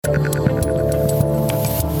All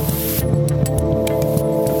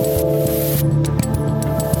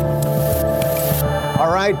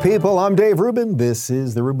right, people, I'm Dave Rubin. This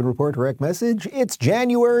is the Rubin Report Direct Message. It's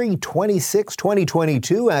January 26,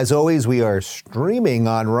 2022. As always, we are streaming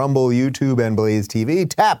on Rumble, YouTube, and Blaze TV.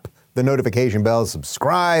 Tap the notification bell,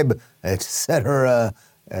 subscribe, etc.,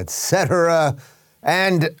 etc.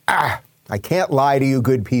 And I can't lie to you,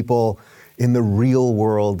 good people. In the real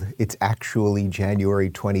world, it's actually January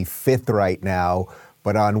 25th right now.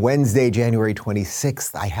 But on Wednesday, January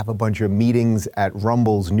 26th, I have a bunch of meetings at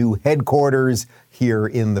Rumble's new headquarters here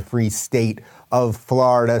in the free state of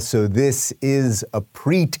Florida. So this is a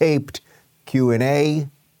pre-taped Q&A. I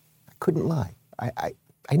couldn't lie. I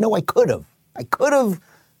know I could have.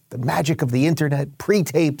 The magic of the internet,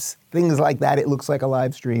 pre-tapes, things like that. It looks like a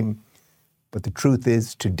live stream. But the truth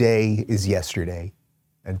is, today is yesterday,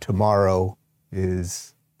 and tomorrow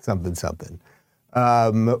is something.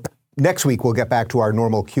 Next week, we'll get back to our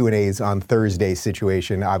normal Q&As on Thursday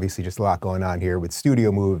situation. Obviously, just a lot going on here with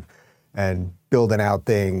studio move and building out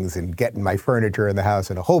things and getting my furniture in the house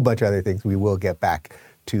and a whole bunch of other things. We will get back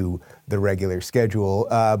to the regular schedule.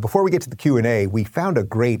 Before we get to the Q&A, we found a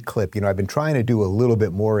great clip. I've been trying to do a little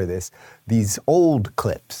bit more of this. These old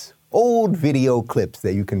clips, old video clips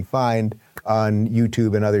that you can find on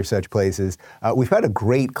YouTube and other such places. We found a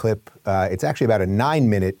great clip. It's actually about a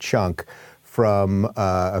 9-minute chunk from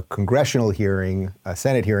a congressional hearing, a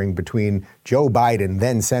Senate hearing between Joe Biden,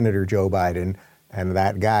 then Senator Joe Biden, and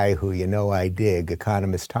that guy who I dig,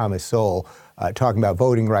 economist Thomas Sowell, talking about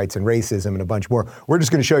voting rights and racism and a bunch more. We're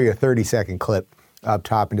just going to show you a 30-second clip up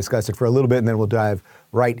top and discuss it for a little bit, and then we'll dive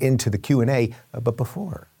right into the Q&A. But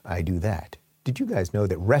before I do that, did you guys know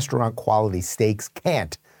that restaurant-quality steaks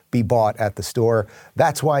can't be bought at the store?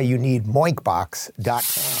 That's why you need moinkbox.com.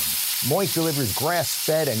 Moink delivers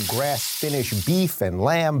grass-fed and grass-finished beef and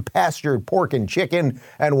lamb, pastured pork and chicken,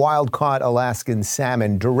 and wild-caught Alaskan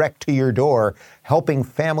salmon direct to your door, helping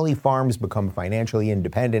family farms become financially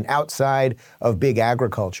independent outside of big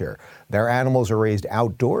agriculture. Their animals are raised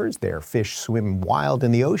outdoors, their fish swim wild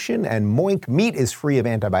in the ocean, and Moink meat is free of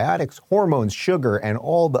antibiotics, hormones, sugar, and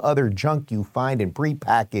all the other junk you find in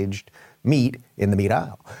prepackaged meat in the meat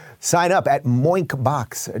aisle. Sign up at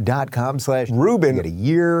moinkbox.com/Rubin. Get a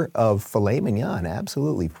year of filet mignon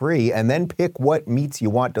absolutely free, and then pick what meats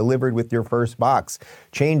you want delivered with your first box.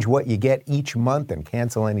 Change what you get each month and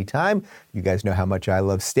cancel anytime. You guys know how much I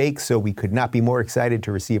love steak, so we could not be more excited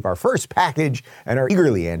to receive our first package and are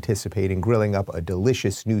eagerly anticipating grilling up a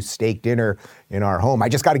delicious new steak dinner in our home. I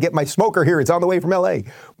just got to get my smoker here. It's on the way from LA.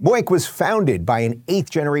 Moink was founded by an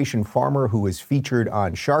 8th-generation farmer who was featured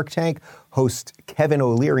on Shark Tank. Host Kevin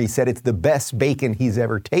O'Leary said it's the best bacon he's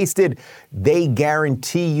ever tasted. They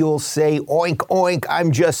guarantee you'll say, oink, oink,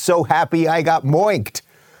 I'm just so happy I got moinked.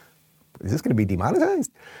 Is this going to be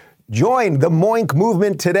demonetized? Join the Moink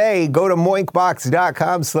movement today. Go to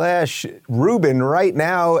moinkbox.com/Rubin right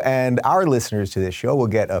now, and our listeners to this show will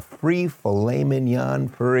get a free filet mignon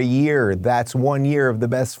for a year. That's 1 year of the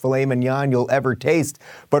best filet mignon you'll ever taste,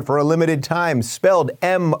 but for a limited time, spelled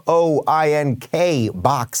MOINK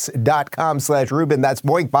box.com/Rubin. That's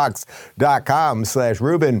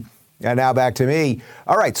moinkbox.com/Rubin. And now back to me.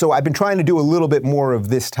 All right, so I've been trying to do a little bit more of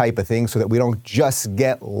this type of thing so that we don't just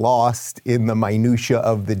get lost in the minutia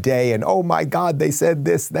of the day and, oh my God, they said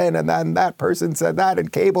this then, and then that person said that,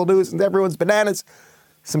 and cable news, and everyone's bananas.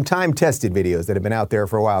 Some time-tested videos that have been out there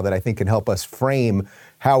for a while that I think can help us frame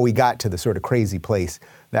how we got to the sort of crazy place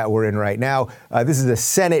that we're in right now. This is a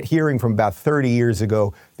Senate hearing from about 30 years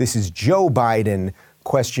ago. This is Joe Biden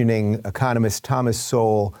questioning economist Thomas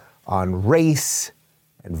Sowell on race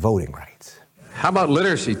and voting rights. How about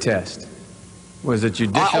literacy test? Was it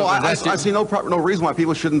judicial? I see no reason why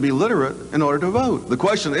people shouldn't be literate in order to vote. The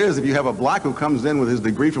question is, if you have a black who comes in with his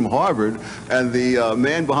degree from Harvard and the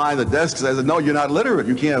man behind the desk says, no, you're not literate,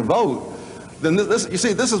 you can't vote, then this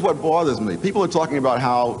is what bothers me. People are talking about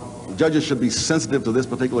how judges should be sensitive to this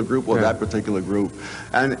particular group or that particular group.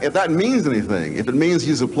 And if that means anything, if it means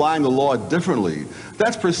he's applying the law differently,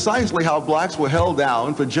 that's precisely how blacks were held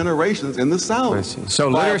down for generations in the South. So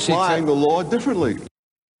literacy applying the law differently.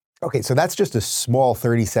 Okay, so that's just a small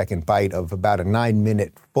 30-second bite of about a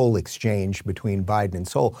 9-minute full exchange between Biden and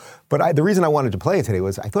Sowell. But the reason I wanted to play it today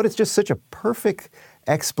was I thought it's just such a perfect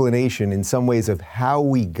explanation in some ways of how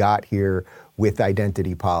we got here with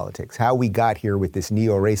identity politics, how we got here with this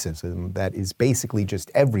neo-racism that is basically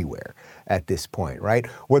just everywhere at this point, right?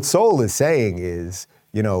 What Sowell is saying is,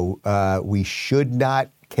 we should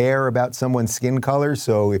not care about someone's skin color.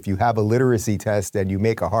 So if you have a literacy test and you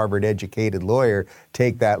make a Harvard-educated lawyer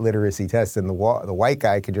take that literacy test and the white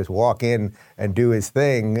guy can just walk in and do his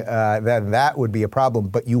thing, then that would be a problem.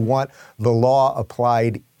 But you want the law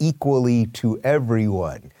applied equally to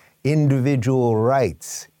everyone. Individual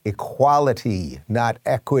rights, equality, not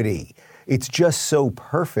equity. It's just so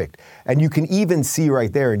perfect. And you can even see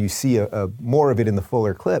right there, and you see more of it in the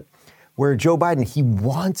fuller clip, where Joe Biden, he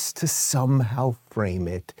wants to somehow frame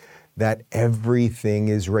it that everything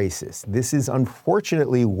is racist. This is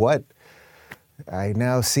unfortunately what I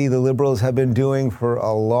now see the liberals have been doing for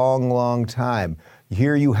a long, long time.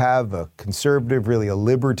 Here you have a conservative, really a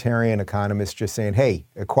libertarian economist just saying, hey,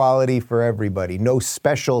 equality for everybody, no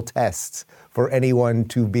special tests for anyone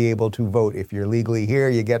to be able to vote. If you're legally here,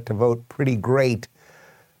 you get to vote, pretty great.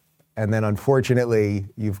 And then unfortunately,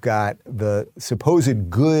 you've got the supposed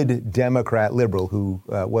good Democrat liberal who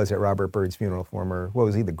was at Robert Byrd's funeral, former, what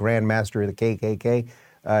was he, the Grand Master of the KKK?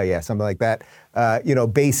 Yeah, something like that.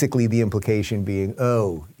 Basically the implication being,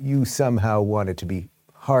 oh, you somehow want it to be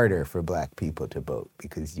harder for black people to vote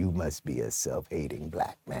because you must be a self-hating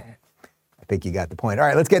black man. I think you got the point. All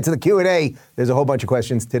right, let's get to the Q&A. There's a whole bunch of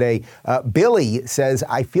questions today. Billy says,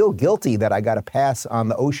 I feel guilty that I got a pass on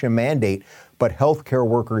the OSHA mandate, but healthcare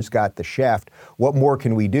workers got the shaft. What more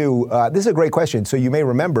can we do? This is a great question. So you may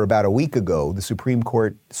remember about a week ago, the Supreme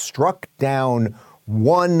Court struck down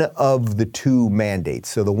one of the two mandates.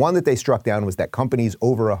 So the one that they struck down was that companies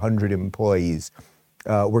over 100 employees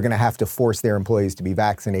were going to have to force their employees to be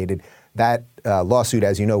vaccinated. That lawsuit,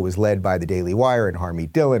 as you know, was led by the Daily Wire and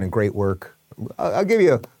Harmeet Dillon, and great work. I'll give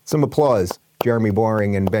you some applause, Jeremy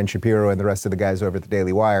Boring and Ben Shapiro and the rest of the guys over at the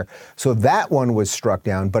Daily Wire. So that one was struck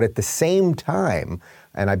down, but at the same time,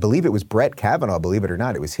 and I believe it was Brett Kavanaugh, believe it or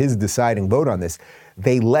not, it was his deciding vote on this,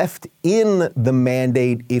 they left in the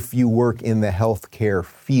mandate if you work in the healthcare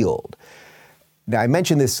field. Now, I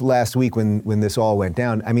mentioned this last week when this all went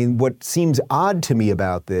down. I mean, what seems odd to me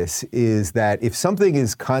about this is that if something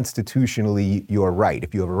is constitutionally your right,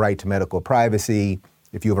 if you have a right to medical privacy,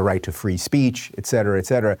 if you have a right to free speech, et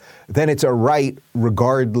cetera, then it's a right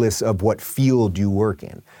regardless of what field you work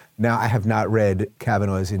in. Now, I have not read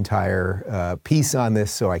Kavanaugh's entire piece on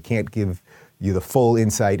this, so I can't give you the full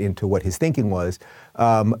insight into what his thinking was.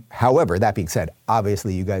 However, that being said,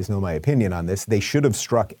 obviously you guys know my opinion on this. They should have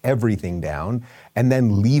struck everything down and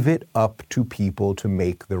then leave it up to people to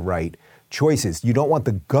make the right choices. You don't want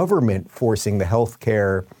the government forcing the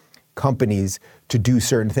healthcare companies to do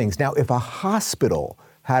certain things. Now, if a hospital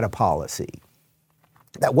had a policy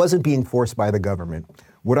that wasn't being forced by the government,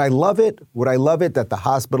 would I love it? Would I love it that the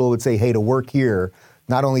hospital would say, hey, to work here,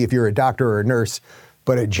 not only if you're a doctor or a nurse,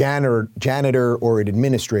 but a janitor or an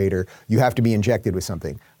administrator, you have to be injected with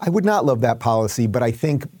something. I would not love that policy, but I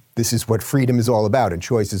think this is what freedom is all about and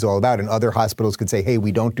choice is all about. And other hospitals could say, hey,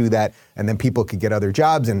 we don't do that. And then people could get other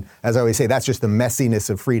jobs. And as I always say, that's just the messiness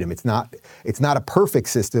of freedom. It's not a perfect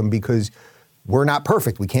system because we're not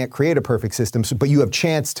perfect. We can't create a perfect system. But you have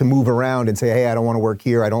chance to move around and say, hey, I don't want to work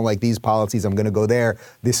here. I don't like these policies. I'm going to go there.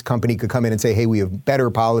 This company could come in and say, hey, we have better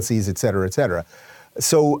policies, et cetera, et cetera.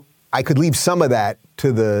 So I could leave some of that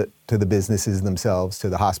to the businesses themselves, to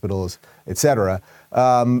the hospitals, et cetera.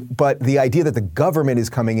 But the idea that the government is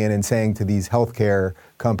coming in and saying to these healthcare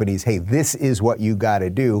companies, hey, this is what you got to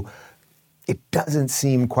do, it doesn't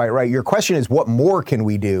seem quite right. Your question is, what more can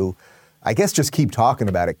we do? I guess just keep talking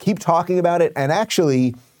about it. Keep talking about it. And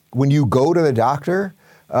actually, when you go to the doctor,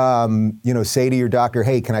 say to your doctor,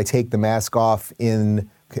 hey, can I take the mask off in,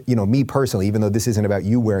 me personally, even though this isn't about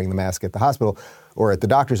you wearing the mask at the hospital or at the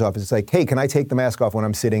doctor's office, it's like, hey, can I take the mask off when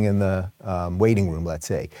I'm sitting in the waiting room, let's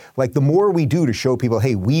say. Like the more we do to show people,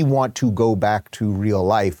 hey, we want to go back to real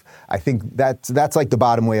life, I think that's like the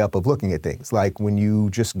bottom way up of looking at things. Like when you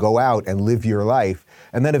just go out and live your life,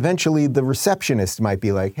 and then eventually the receptionist might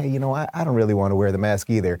be like, hey, I don't really want to wear the mask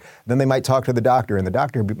either. Then they might talk to the doctor, and the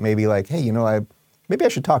doctor may be like, hey, maybe I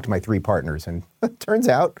should talk to my 3 partners. And it turns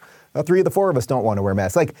out 3 of the 4 of us don't want to wear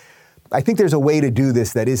masks. Like, I think there's a way to do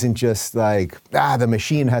this that isn't just like, the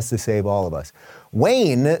machine has to save all of us.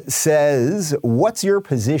 Wayne says, what's your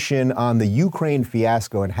position on the Ukraine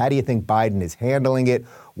fiasco and how do you think Biden is handling it?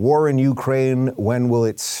 War in Ukraine, when will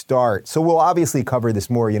it start? So we'll obviously cover this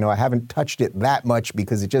more. I haven't touched it that much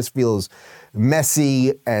because it just feels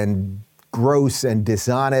messy and gross and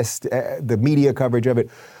dishonest, the media coverage of it.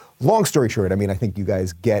 Long story short, I think you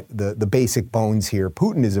guys get the basic bones here.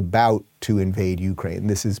 Putin is about to invade Ukraine.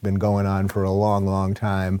 This has been going on for a long, long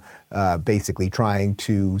time, basically trying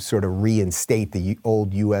to sort of reinstate the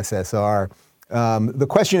old USSR. The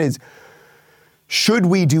question is, should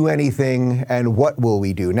we do anything and what will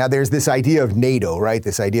we do? Now, there's this idea of NATO, right?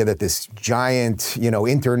 This idea that this giant,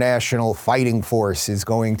 international fighting force is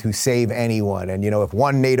going to save anyone. And, if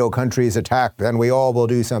one NATO country is attacked, then we all will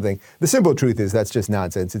do something. The simple truth is that's just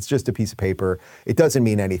nonsense. It's just a piece of paper. It doesn't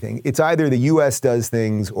mean anything. It's either the U.S. does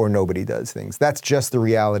things or nobody does things. That's just the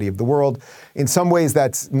reality of the world. In some ways,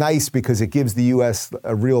 that's nice because it gives the U.S.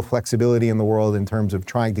 a real flexibility in the world in terms of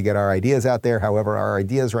trying to get our ideas out there. However, our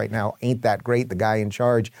ideas right now ain't that great. The guy in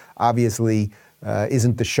charge obviously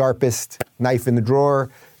isn't the sharpest knife in the drawer,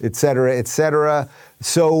 et cetera, et cetera.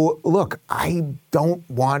 So look, I don't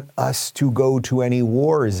want us to go to any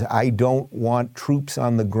wars. I don't want troops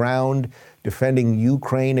on the ground defending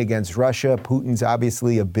Ukraine against Russia. Putin's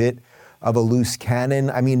obviously a bit of a loose cannon.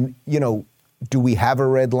 I mean, do we have a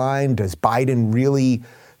red line? Does Biden really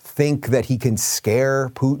think that he can scare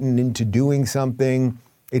Putin into doing something?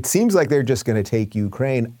 It seems like they're just going to take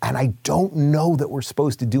Ukraine, and I don't know that we're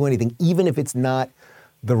supposed to do anything, even if it's not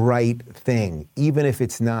the right thing. Even if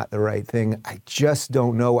it's not the right thing, I just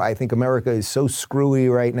don't know. I think America is so screwy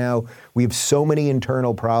right now. We have so many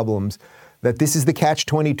internal problems that this is the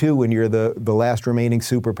catch-22 when you're the last remaining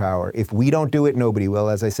superpower. If we don't do it, nobody will.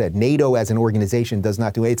 As I said, NATO as an organization does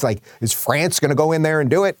not do it. It's like, is France going to go in there and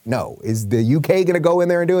do it? No. Is the UK going to go in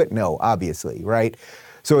there and do it? No, obviously, right?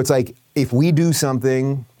 So it's like, if we do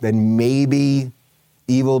something, then maybe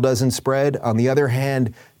evil doesn't spread. On the other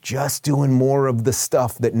hand, just doing more of the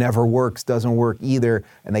stuff that never works doesn't work either,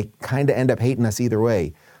 and they kind of end up hating us either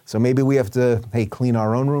way. So maybe we have to, clean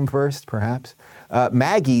our own room first, perhaps.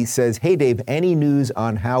 Maggie says, hey, Dave, any news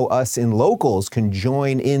on how us in Locals can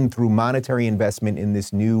join in through monetary investment in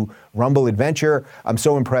this new Rumble adventure? I'm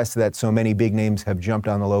so impressed that so many big names have jumped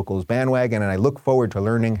on the Locals bandwagon, and I look forward to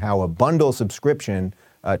learning how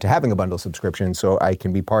having a bundle subscription so I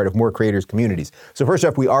can be part of more creators' communities. So first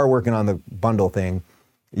off, we are working on the bundle thing.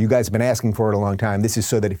 You guys have been asking for it a long time. This is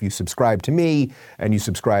so that if you subscribe to me and you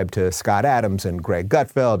subscribe to Scott Adams and Greg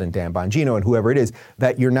Gutfeld and Dan Bongino and whoever it is,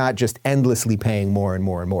 that you're not just endlessly paying more and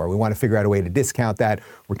more and more. We want to figure out a way to discount that.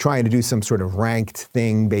 We're trying to do some sort of ranked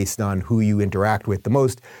thing based on who you interact with the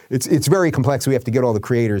most. It's very complex. We have to get all the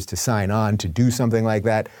creators to sign on to do something like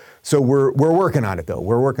that. So we're working on it, though.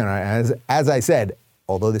 We're working on it. As I said,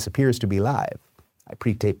 although this appears to be live, I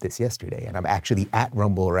pre-taped this yesterday, and I'm actually at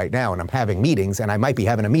Rumble right now, and I'm having meetings, and I might be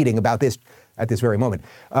having a meeting about this at this very moment.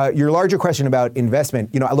 Your larger question about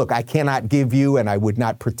investment, look, I cannot give you, and I would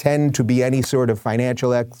not pretend to be any sort of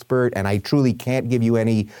financial expert, and I truly can't give you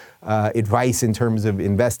any advice in terms of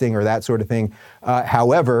investing or that sort of thing.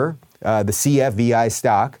 However, the CFVI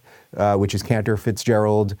stock, which is Cantor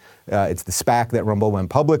Fitzgerald. It's the SPAC that Rumble went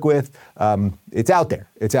public with. It's out there.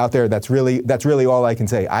 It's out there. That's really all I can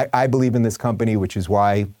say. I believe in this company, which is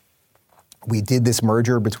why we did this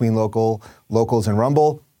merger between Locals and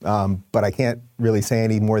Rumble. But I can't really say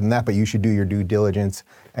any more than that. But you should do your due diligence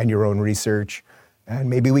and your own research. And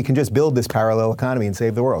maybe we can just build this parallel economy and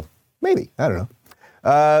save the world. Maybe. I don't know.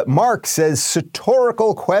 Mark says,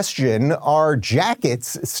 satirical question, are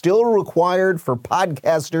jackets still required for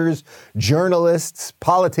podcasters, journalists,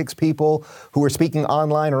 politics people who are speaking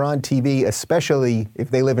online or on TV, especially if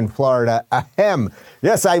they live in Florida? Ahem.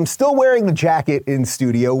 Yes, I'm still wearing the jacket in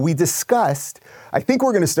studio. We discussed, I think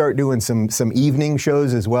we're going to start doing some evening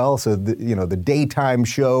shows as well. So, the daytime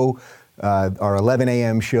show, our 11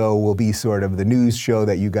 a.m. show will be sort of the news show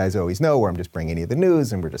that you guys always know, where I'm just bringing you the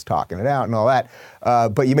news and we're just talking it out and all that.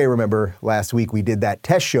 But you may remember last week we did that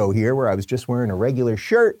test show here where I was just wearing a regular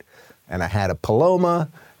shirt and I had a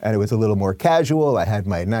Paloma and it was a little more casual. I had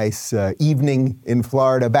my nice evening in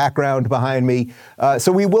Florida background behind me.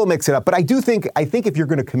 So we will mix it up. But I think if you're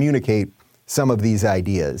going to communicate some of these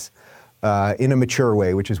ideas, in a mature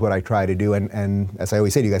way, which is what I try to do. And as I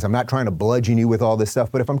always say to you guys, I'm not trying to bludgeon you with all this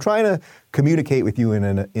stuff, but if I'm trying to communicate with you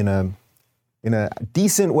in a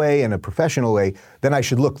decent way and a professional way, then I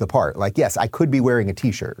should look the part. Like, yes, I could be wearing a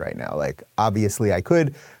t-shirt right now. Like, obviously I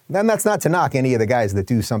could. Then that's not to knock any of the guys that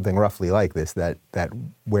do something roughly like this, that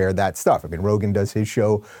wear that stuff. I mean, Rogan does his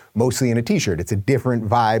show mostly in a t-shirt. It's a different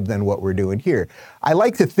vibe than what we're doing here. I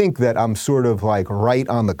like to think that I'm sort of like right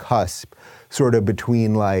on the cusp, sort of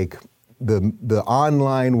between like the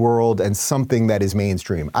online world and something that is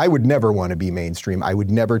mainstream. I would never want to be mainstream. I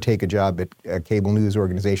would never take a job at a cable news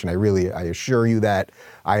organization. I assure you that.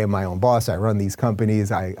 I am my own boss. I run these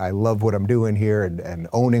companies. I love what I'm doing here and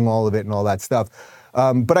owning all of it and all that stuff.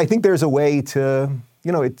 But I think there's a way to,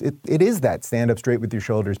 it is that stand up straight with your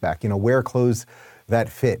shoulders back, wear clothes that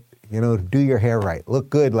fit, do your hair right, look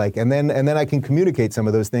good, and then I can communicate some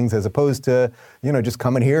of those things as opposed to, just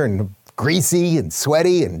coming here and greasy and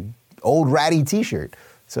sweaty and old ratty t-shirt.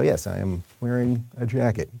 So yes, I am wearing a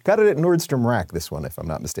jacket. Got it at Nordstrom Rack, this one, if I'm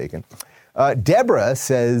not mistaken. Deborah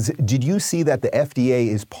says, did you see that the FDA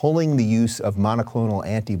is pulling the use of monoclonal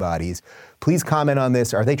antibodies? Please comment on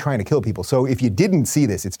this. Are they trying to kill people? So if you didn't see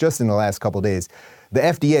this, it's just in the last couple of days. The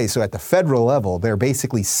FDA, so at the federal level, they're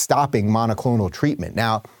basically stopping monoclonal treatment.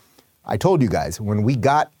 Now, I told you guys, when we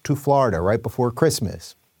got to Florida right before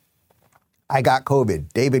Christmas, I got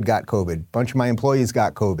COVID. David got COVID. A bunch of my employees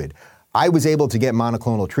got COVID. I was able to get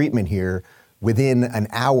monoclonal treatment here within an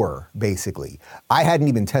hour, basically. I hadn't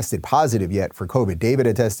even tested positive yet for COVID. David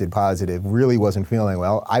had tested positive, really wasn't feeling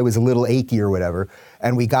well. I was a little achy or whatever,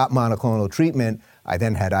 and we got monoclonal treatment. I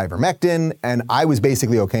then had ivermectin, and I was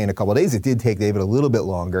basically okay in a couple of days. It did take David a little bit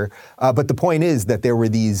longer, but the point is that there were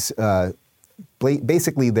these,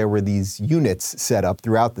 basically there were these units set up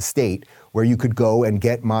throughout the state where you could go and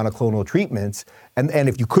get monoclonal treatments, and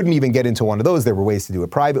if you couldn't even get into one of those, there were ways to do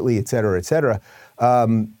it privately, et cetera, et cetera.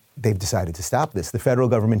 They've decided to stop this. The federal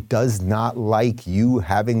government does not like you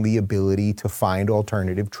having the ability to find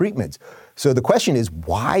alternative treatments. So the question is,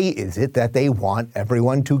 why is it that they want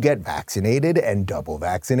everyone to get vaccinated and double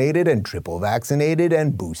vaccinated and triple vaccinated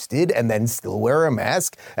and boosted and then still wear a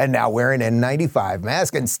mask and now wear an N95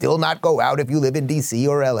 mask and still not go out if you live in DC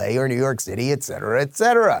or LA or New York City, et cetera, et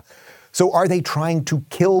cetera? So are they trying to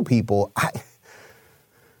kill people?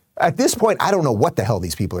 At this point, I don't know what the hell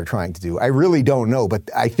these people are trying to do. I really don't know. But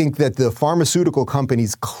I think that the pharmaceutical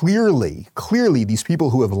companies clearly, these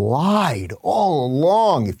people who have lied all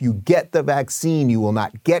along, if you get the vaccine, you will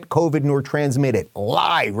not get COVID nor transmit it.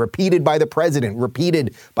 Lie, repeated by the president,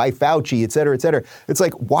 repeated by Fauci, et cetera, et cetera. It's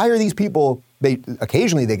like, why are these people,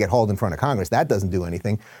 occasionally they get hauled in front of Congress. That doesn't do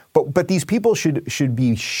anything. But these people should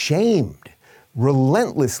be shamed.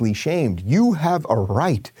 Relentlessly shamed. You have a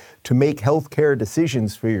right to make healthcare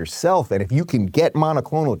decisions for yourself. And if you can get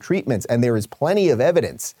monoclonal treatments, and there is plenty of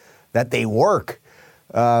evidence that they work,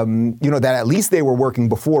 that at least they were working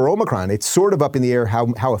before Omicron. It's sort of up in the air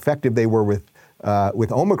how effective they were with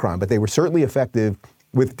Omicron, but they were certainly effective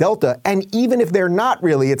with Delta. And even if they're not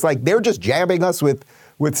really, it's like they're just jabbing us with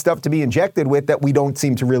stuff to be injected with that we don't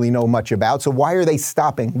seem to really know much about. So why are they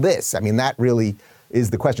stopping this? I mean, that really is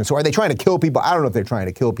the question. So are they trying to kill people? I don't know if they're trying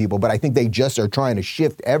to kill people, but I think they just are trying to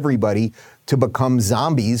shift everybody to become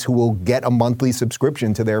zombies who will get a monthly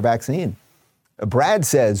subscription to their vaccine. Brad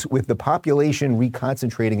says, with the population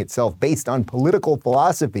reconcentrating itself based on political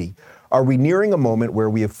philosophy, are we nearing a moment where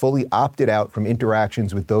we have fully opted out from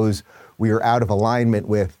interactions with those we are out of alignment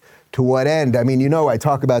with? To what end? I mean, I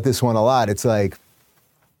talk about this one a lot. It's like,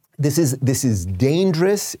 this is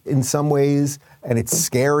dangerous in some ways, and it's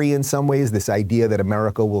scary in some ways, this idea that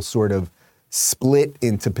America will sort of split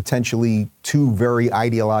into potentially two very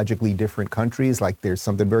ideologically different countries. Like there's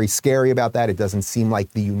something very scary about that. It doesn't seem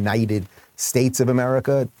like the United States of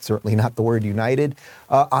America, certainly not the word united.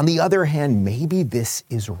 On the other hand, maybe this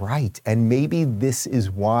is right, and maybe this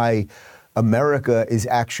is why America is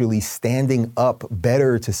actually standing up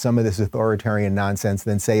better to some of this authoritarian nonsense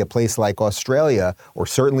than, say, a place like Australia, or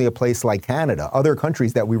certainly a place like Canada, other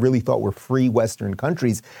countries that we really thought were free Western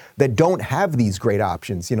countries that don't have these great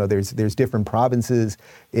options. There's different provinces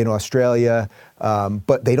in Australia,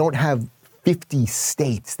 but they don't have 50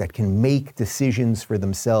 states that can make decisions for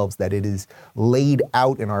themselves, that it is laid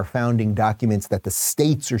out in our founding documents that the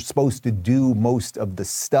states are supposed to do most of the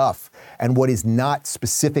stuff, and what is not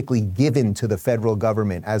specifically given to the federal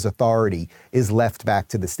government as authority is left back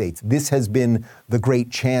to the states. This has been the great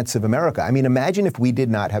chance of America. I mean, imagine if we did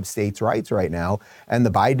not have states' rights right now, and the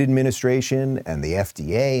Biden administration and the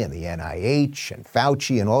FDA and the NIH and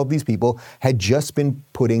Fauci and all of these people had just been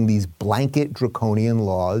putting these blanket draconian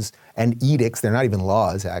laws and edicts, they're not even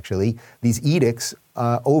laws actually, these edicts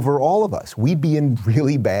over all of us. We'd be in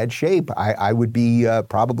really bad shape. I would be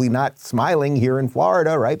probably not smiling here in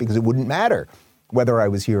Florida, right? Because it wouldn't matter whether I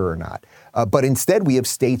was here or not. But instead we have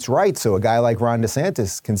states' rights. So a guy like Ron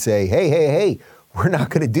DeSantis can say, hey, we're not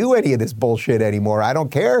going to do any of this bullshit anymore. I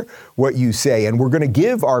don't care what you say. And we're going to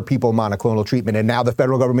give our people monoclonal treatment. And now the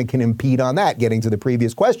federal government can impede on that, getting to the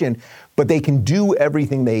previous question. But they can do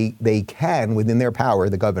everything they can within their power,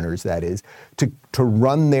 the governors, that is, to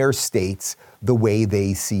run their states the way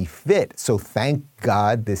they see fit. So thank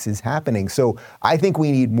God this is happening. So I think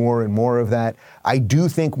we need more and more of that. I do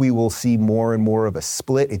think we will see more and more of a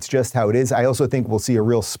split. It's just how it is. I also think we'll see a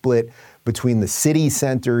real split between the city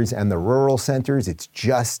centers and the rural centers. It's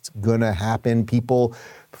just gonna happen. People,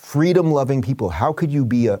 freedom-loving people, how could you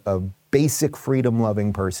be a basic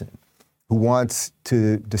freedom-loving person who wants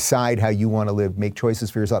to decide how you want to live, make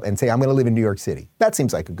choices for yourself, and say, I'm going to live in New York City? That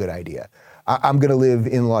seems like a good idea. I'm going to live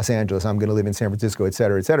in Los Angeles, I'm going to live in San Francisco, et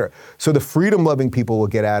cetera, et cetera. So the freedom-loving people will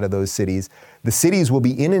get out of those cities. The cities will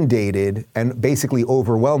be inundated and basically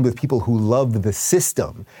overwhelmed with people who love the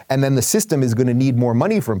system. And then the system is going to need more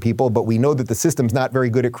money from people, but we know that the system's not very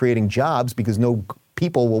good at creating jobs because no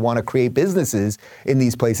people will want to create businesses in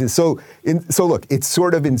these places. So look, it's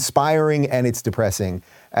sort of inspiring and it's depressing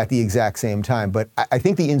at the exact same time. But I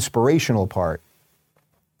think the inspirational part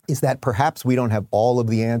is that perhaps we don't have all of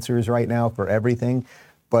the answers right now for everything,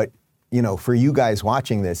 but for you guys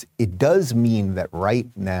watching this, it does mean that right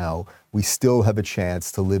now we still have a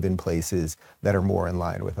chance to live in places that are more in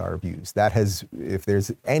line with our views. That has, if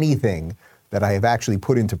there's anything that I have actually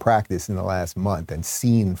put into practice in the last month and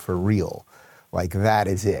seen for real, like that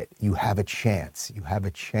is it. You have a chance. You have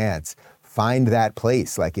a chance. Find that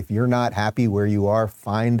place. Like if you're not happy where you are,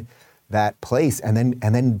 find that place and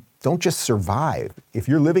then don't just survive. If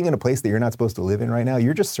you're living in a place that you're not supposed to live in right now,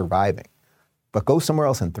 you're just surviving. But go somewhere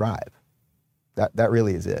else and thrive. That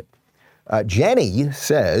really is it. Jenny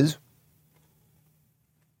says,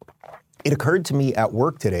 it occurred to me at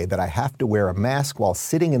work today that I have to wear a mask while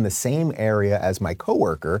sitting in the same area as my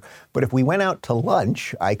coworker, but if we went out to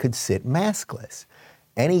lunch, I could sit maskless.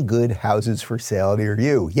 Any good houses for sale near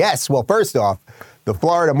you? Yes, well, first off, the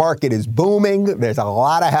Florida market is booming. There's a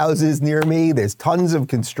lot of houses near me. There's tons of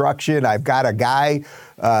construction. I've got a guy,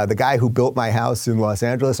 the guy who built my house in Los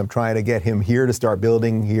Angeles. I'm trying to get him here to start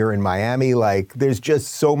building here in Miami. Like, there's just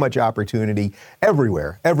so much opportunity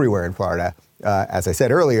everywhere in Florida. As I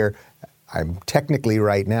said earlier, I'm technically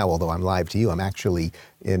right now, although I'm live to you, I'm actually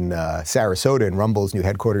in Sarasota, in Rumble's new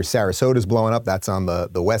headquarters. Sarasota's blowing up. That's on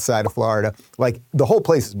the west side of Florida. Like, the whole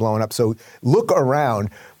place is blowing up. So look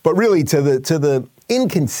around. But really, to the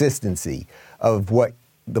inconsistency of what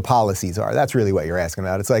the policies are, that's really what you're asking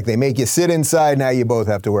about. It's like they make you sit inside, now you both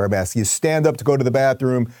have to wear a mask. You stand up to go to the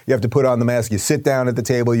bathroom, you have to put on the mask. You sit down at the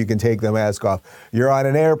table, you can take the mask off. You're on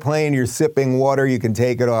an airplane, you're sipping water, you can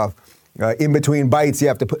take it off. In between bites, you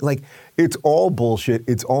have to put, like, it's all bullshit.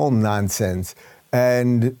 It's all nonsense.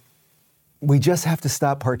 And we just have to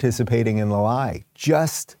stop participating in the lie.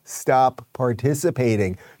 Just stop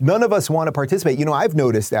participating. None of us want to participate. I've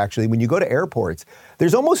noticed, actually, when you go to airports,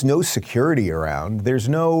 there's almost no security around. There's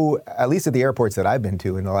no, at least at the airports that I've been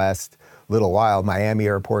to in the last little while, Miami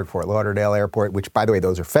Airport, Fort Lauderdale Airport, which, by the way,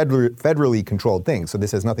 those are federally controlled things. So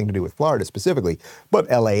this has nothing to do with Florida specifically. But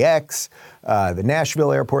LAX, the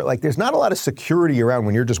Nashville Airport, like, there's not a lot of security around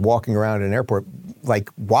when you're just walking around an airport, like,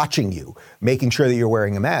 watching you, making sure that you're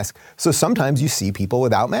wearing a mask. So sometimes you see people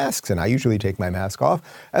without masks, and I usually take my mask off,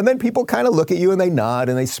 and then people kind of look at you and they nod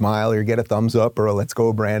and they smile, or you get a thumbs up or a let's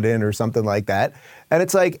go Brandon or something like that. And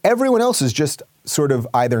it's like everyone else is just sort of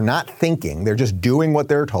either not thinking, they're just doing what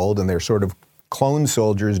they're told, and they're sort of clone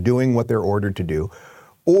soldiers doing what they're ordered to do,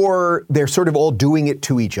 or they're sort of all doing it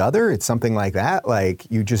to each other. It's something like that. Like,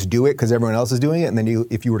 you just do it because everyone else is doing it, and then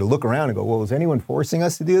if you were to look around and go, well, was anyone forcing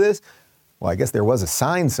us to do this? Well, I guess there was a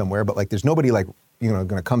sign somewhere, but like, there's nobody going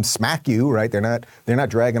to come smack you, right? They're not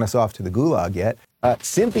dragging us off to the gulag yet.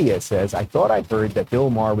 Cynthia says, I thought I heard that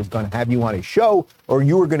Bill Maher was going to have you on his show, or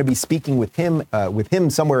you were going to be speaking with him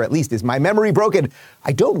somewhere at least. Is my memory broken?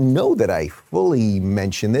 I don't know that I fully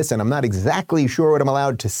mentioned this, and I'm not exactly sure what I'm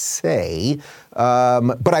allowed to say.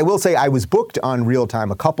 But I will say I was booked on Real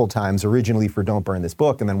Time a couple times, originally for Don't Burn This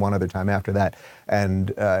Book, and then one other time after that,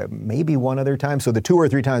 and maybe one other time. So the 2 or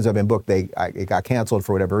 3 times I've been booked, it got canceled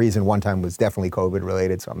for whatever reason. One time was definitely COVID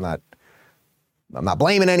related, so I'm not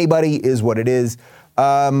blaming anybody, is what it is.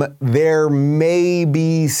 There may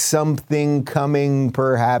be something coming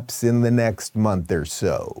perhaps in the next month or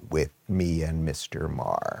so with me and Mr.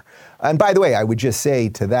 Maher. And by the way, I would just say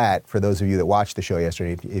to that, for those of you that watched the show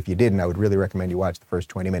yesterday, if you didn't, I would really recommend you watch the first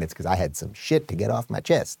 20 minutes because I had some shit to get off my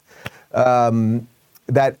chest.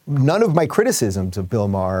 That none of my criticisms of Bill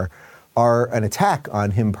Maher are an attack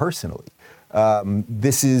on him personally.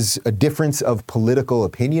 This is a difference of political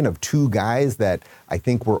opinion of 2 guys that I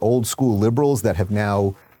think were old school liberals that have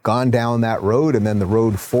now gone down that road, and then the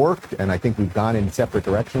road forked, and I think we've gone in separate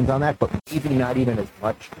directions on that, but maybe not even as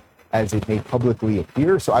much as it may publicly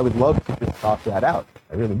appear. So I would love to just talk that out.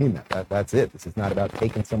 I really mean that. That's it. This is not about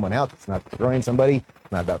taking someone out. It's not destroying somebody.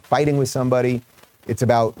 It's not about fighting with somebody. It's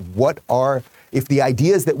about if the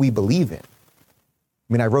ideas that we believe in. I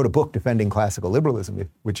mean, I wrote a book defending classical liberalism,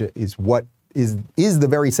 which is what is the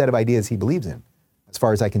very set of ideas he believes in. As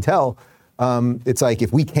far as I can tell, it's like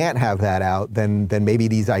if we can't have that out, then maybe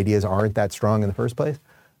these ideas aren't that strong in the first place.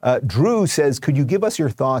 Drew says, could you give us your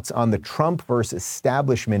thoughts on the Trump versus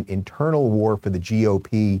establishment internal war for the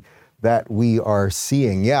GOP that we are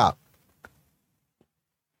seeing? Yeah.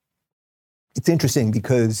 It's interesting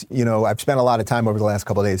because, I've spent a lot of time over the last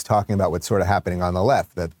couple of days talking about what's sort of happening on the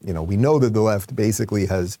left, that, we know that the left basically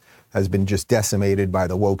has been just decimated by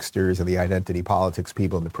the wokesters and the identity politics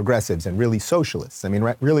people and the progressives and really socialists. I mean,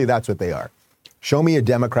 really that's what they are. Show me a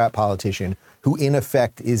Democrat politician who in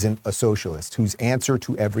effect isn't a socialist, whose answer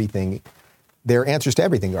to everything, their answers to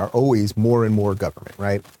everything are always more and more government,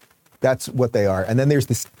 right? That's what they are. And then there's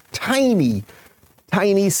this tiny,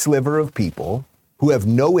 tiny sliver of people who have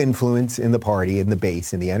no influence in the party, in the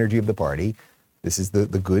base, in the energy of the party. This is the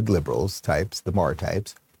good liberals types, the Mar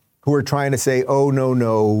types, who are trying to say, oh,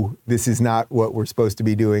 no, this is not what we're supposed to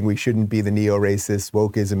be doing. We shouldn't be the neo-racist.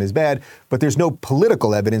 Wokeism is bad. But there's no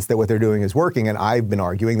political evidence that what they're doing is working. And I've been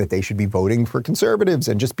arguing that they should be voting for conservatives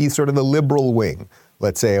and just be sort of the liberal wing,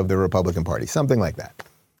 let's say, of the Republican Party, something like that.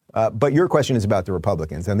 But your question is about the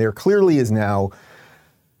Republicans. And there clearly is now,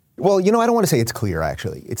 well, I don't want to say it's clear,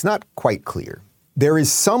 actually. It's not quite clear. There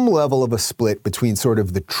is some level of a split between sort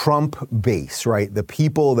of the Trump base, right? The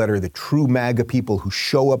people that are the true MAGA people who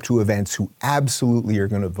show up to events, who absolutely are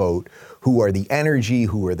going to vote, who are the energy,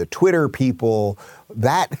 who are the Twitter people,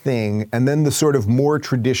 that thing, and then the sort of more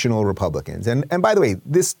traditional Republicans. And by the way,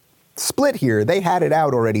 this split here, they had it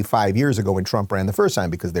out already 5 years ago when Trump ran the first time,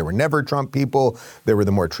 because there were never Trump people. There were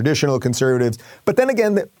the more traditional conservatives. But then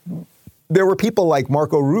again, there were people like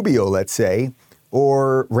Marco Rubio, let's say,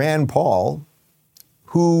 or Rand Paul,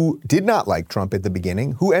 who did not like Trump at the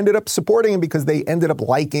beginning, who ended up supporting him because they ended up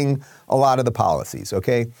liking a lot of the policies,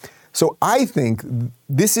 okay? So I think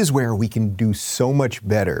this is where we can do so much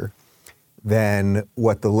better than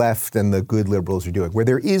what the left and the good liberals are doing, where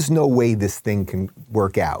there is no way this thing can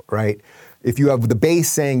work out, right? If you have the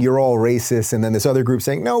base saying you're all racist and then this other group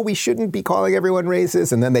saying, no, we shouldn't be calling everyone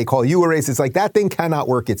racist, and then they call you a racist, like that thing cannot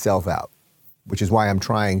work itself out, which is why I'm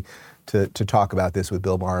trying to talk about this with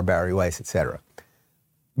Bill Maher and Barry Weiss, et cetera.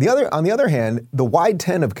 On the other hand, the wide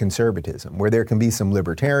tent of conservatism, where there can be some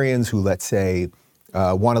libertarians who, let's say,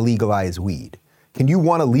 want to legalize weed. Can you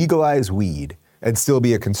want to legalize weed and still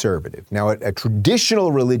be a conservative? Now, a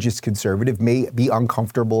traditional religious conservative may be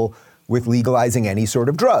uncomfortable with legalizing any sort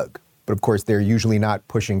of drug. But of course, they're usually not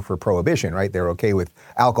pushing for prohibition, right? They're okay with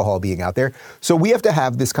alcohol being out there. So we have to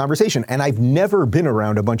have this conversation. And I've never been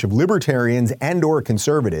around a bunch of libertarians and or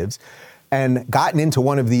conservatives and gotten into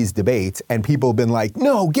one of these debates and people have been like,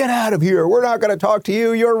 no, get out of here. We're not going to talk to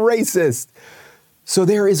you. You're racist. So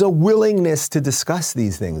there is a willingness to discuss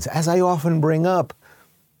these things. As I often bring up,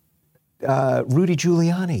 Rudy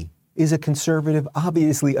Giuliani is a conservative,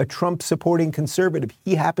 obviously a Trump-supporting conservative.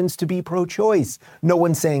 He happens to be pro-choice. No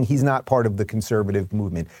one's saying he's not part of the conservative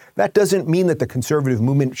movement. That doesn't mean that the conservative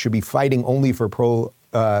movement should be fighting only for pro-choice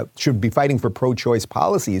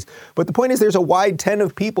policies. But the point is there's a wide tent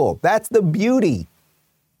of people. That's the beauty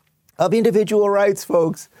of individual rights,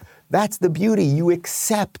 folks. That's the beauty. You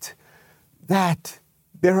accept that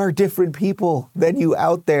there are different people than you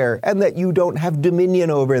out there and that you don't have dominion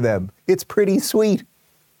over them. It's pretty sweet.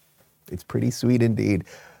 It's pretty sweet indeed.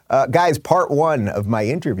 Guys, part one of my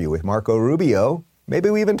interview with Marco Rubio, maybe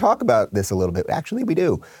we even talk about this a little bit. Actually, we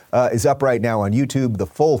do. Is up right now on YouTube. The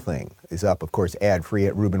full thing is up, of course, ad-free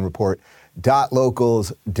at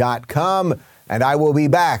rubinreport.locals.com. And I will be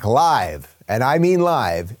back live, and I mean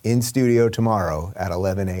live, in studio tomorrow at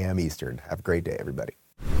 11 a.m. Eastern. Have a great day, everybody.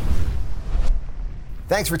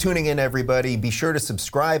 Thanks for tuning in, everybody. Be sure to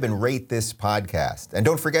subscribe and rate this podcast. And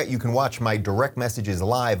don't forget, you can watch my direct messages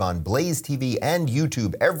live on Blaze TV and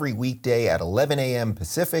YouTube every weekday at 11 a.m.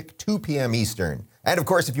 Pacific, 2 p.m. Eastern. And of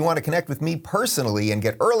course, if you want to connect with me personally and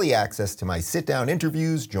get early access to my sit-down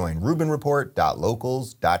interviews, join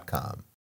rubinreport.locals.com.